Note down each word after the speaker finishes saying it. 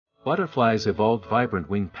Butterflies evolved vibrant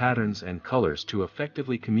wing patterns and colors to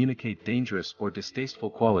effectively communicate dangerous or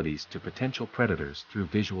distasteful qualities to potential predators through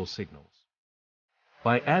visual signals.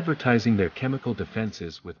 By advertising their chemical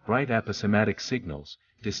defenses with bright aposematic signals,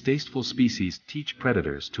 distasteful species teach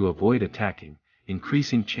predators to avoid attacking,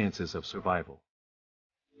 increasing chances of survival.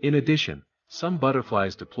 In addition, some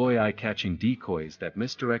butterflies deploy eye-catching decoys that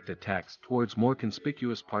misdirect attacks towards more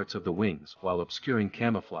conspicuous parts of the wings while obscuring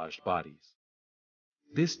camouflaged bodies.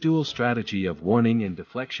 This dual strategy of warning and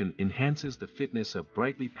deflection enhances the fitness of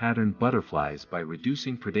brightly patterned butterflies by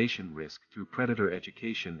reducing predation risk through predator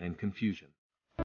education and confusion.